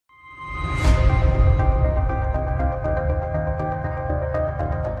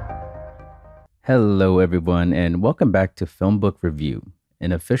Hello, everyone, and welcome back to FilmBook Review,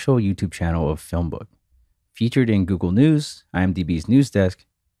 an official YouTube channel of FilmBook. Featured in Google News, IMDb's news desk,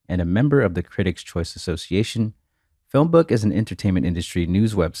 and a member of the Critics' Choice Association, FilmBook is an entertainment industry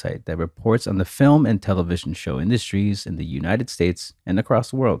news website that reports on the film and television show industries in the United States and across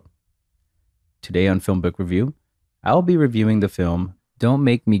the world. Today on FilmBook Review, I'll be reviewing the film Don't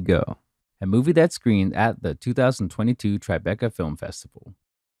Make Me Go, a movie that screened at the 2022 Tribeca Film Festival.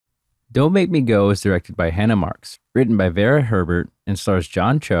 Don't Make Me Go is directed by Hannah Marks, written by Vera Herbert, and stars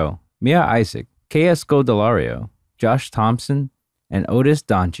John Cho, Mia Isaac, K.S. Scodelario, Josh Thompson, and Otis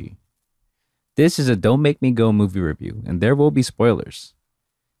Donji. This is a Don't Make Me Go movie review, and there will be spoilers.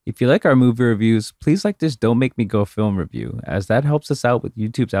 If you like our movie reviews, please like this Don't Make Me Go film review, as that helps us out with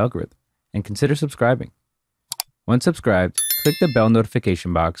YouTube's algorithm, and consider subscribing. Once subscribed, click the bell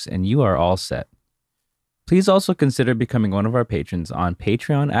notification box, and you are all set. Please also consider becoming one of our patrons on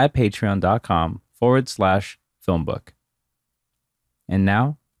Patreon at patreon.com/filmbook. And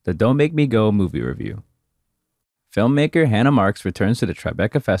now, the Don't Make Me Go movie review. Filmmaker Hannah Marks returns to the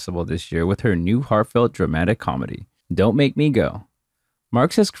Tribeca Festival this year with her new heartfelt dramatic comedy, Don't Make Me Go.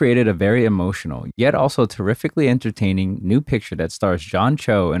 Marks has created a very emotional, yet also terrifically entertaining new picture that stars John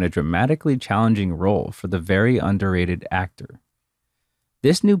Cho in a dramatically challenging role for the very underrated actor.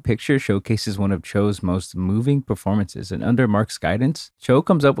 This new picture showcases one of Cho's most moving performances, and under Mark's guidance, Cho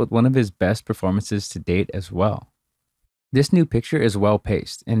comes up with one of his best performances to date as well. This new picture is well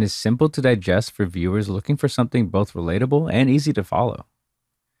paced and is simple to digest for viewers looking for something both relatable and easy to follow.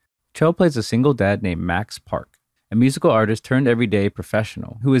 Cho plays a single dad named Max Park, a musical artist turned everyday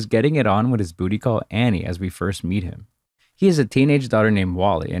professional who is getting it on with his booty call Annie as we first meet him. He has a teenage daughter named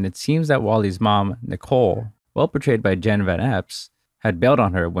Wally, and it seems that Wally's mom, Nicole, well portrayed by Jen Van Epps, had bailed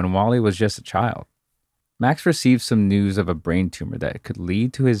on her when Wally was just a child. Max receives some news of a brain tumor that could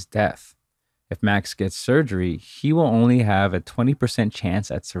lead to his death. If Max gets surgery, he will only have a 20% chance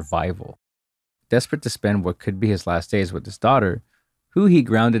at survival. Desperate to spend what could be his last days with his daughter, who he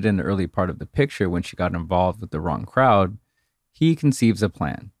grounded in the early part of the picture when she got involved with the wrong crowd, he conceives a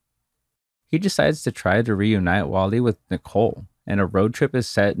plan. He decides to try to reunite Wally with Nicole, and a road trip is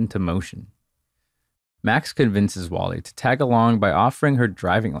set into motion. Max convinces Wally to tag along by offering her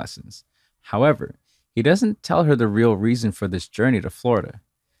driving lessons. However, he doesn't tell her the real reason for this journey to Florida.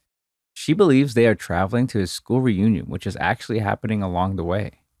 She believes they are traveling to his school reunion, which is actually happening along the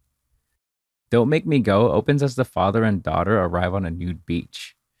way. Don't Make Me Go opens as the father and daughter arrive on a nude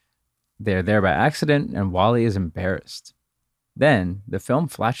beach. They're there by accident, and Wally is embarrassed. Then, the film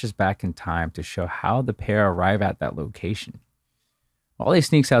flashes back in time to show how the pair arrive at that location. Wally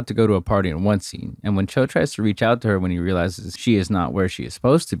sneaks out to go to a party in one scene, and when Cho tries to reach out to her when he realizes she is not where she is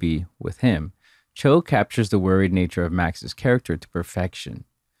supposed to be with him, Cho captures the worried nature of Max's character to perfection.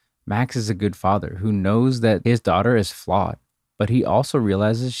 Max is a good father who knows that his daughter is flawed, but he also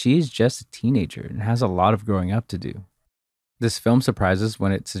realizes she is just a teenager and has a lot of growing up to do. This film surprises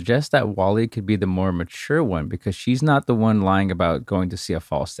when it suggests that Wally could be the more mature one because she's not the one lying about going to see a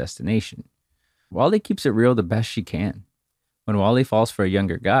false destination. Wally keeps it real the best she can. When Wally falls for a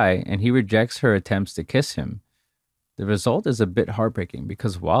younger guy and he rejects her attempts to kiss him, the result is a bit heartbreaking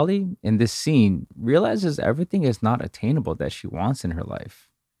because Wally, in this scene, realizes everything is not attainable that she wants in her life.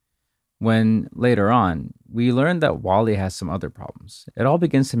 When, later on, we learn that Wally has some other problems, it all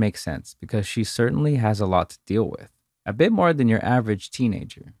begins to make sense because she certainly has a lot to deal with, a bit more than your average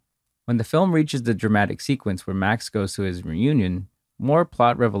teenager. When the film reaches the dramatic sequence where Max goes to his reunion, more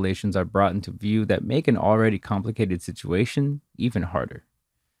plot revelations are brought into view that make an already complicated situation even harder.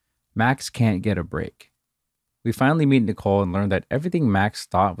 Max can't get a break. We finally meet Nicole and learn that everything Max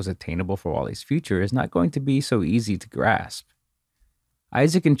thought was attainable for Wally's future is not going to be so easy to grasp.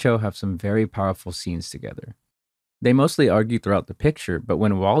 Isaac and Cho have some very powerful scenes together. They mostly argue throughout the picture, but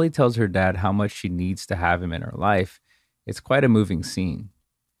when Wally tells her dad how much she needs to have him in her life, it's quite a moving scene.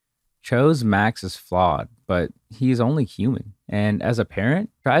 Cho's Max is flawed, but he is only human, and as a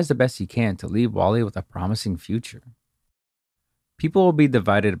parent, tries the best he can to leave Wally with a promising future. People will be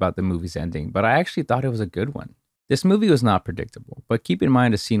divided about the movie's ending, but I actually thought it was a good one. This movie was not predictable, but keep in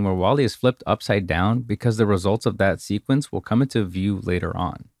mind a scene where Wally is flipped upside down because the results of that sequence will come into view later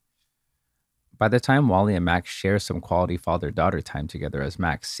on. By the time Wally and Max share some quality father-daughter time together as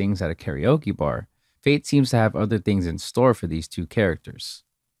Max sings at a karaoke bar, fate seems to have other things in store for these two characters.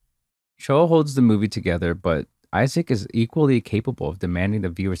 Cho holds the movie together, but Isaac is equally capable of demanding the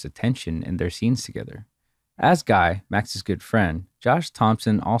viewer's attention in their scenes together. As Guy, Max's good friend, Josh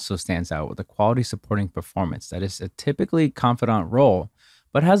Thompson also stands out with a quality supporting performance that is a typically confidant role,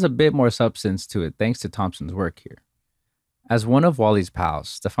 but has a bit more substance to it thanks to Thompson's work here. As one of Wally's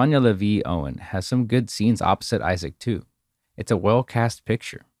pals, Stefania Levy Owen has some good scenes opposite Isaac too. It's a well-cast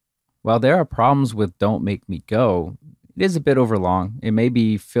picture. While there are problems with Don't Make Me Go, it is a bit overlong. It may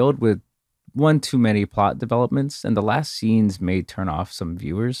be filled with one too many plot developments, and the last scenes may turn off some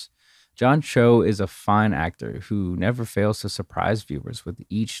viewers. John Cho is a fine actor who never fails to surprise viewers with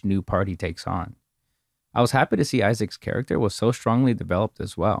each new part he takes on. I was happy to see Isaac's character was so strongly developed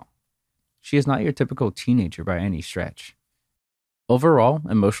as well. She is not your typical teenager by any stretch. Overall,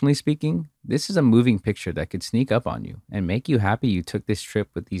 emotionally speaking, this is a moving picture that could sneak up on you and make you happy you took this trip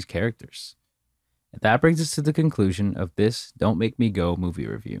with these characters. That brings us to the conclusion of this Don't Make Me Go movie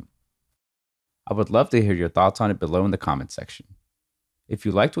review. I would love to hear your thoughts on it below in the comment section. If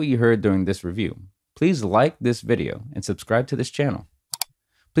you liked what you heard during this review, please like this video and subscribe to this channel.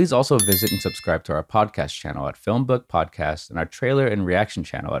 Please also visit and subscribe to our podcast channel at FilmBook Podcast and our trailer and reaction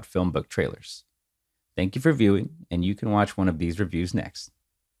channel at FilmBook Trailers. Thank you for viewing, and you can watch one of these reviews next.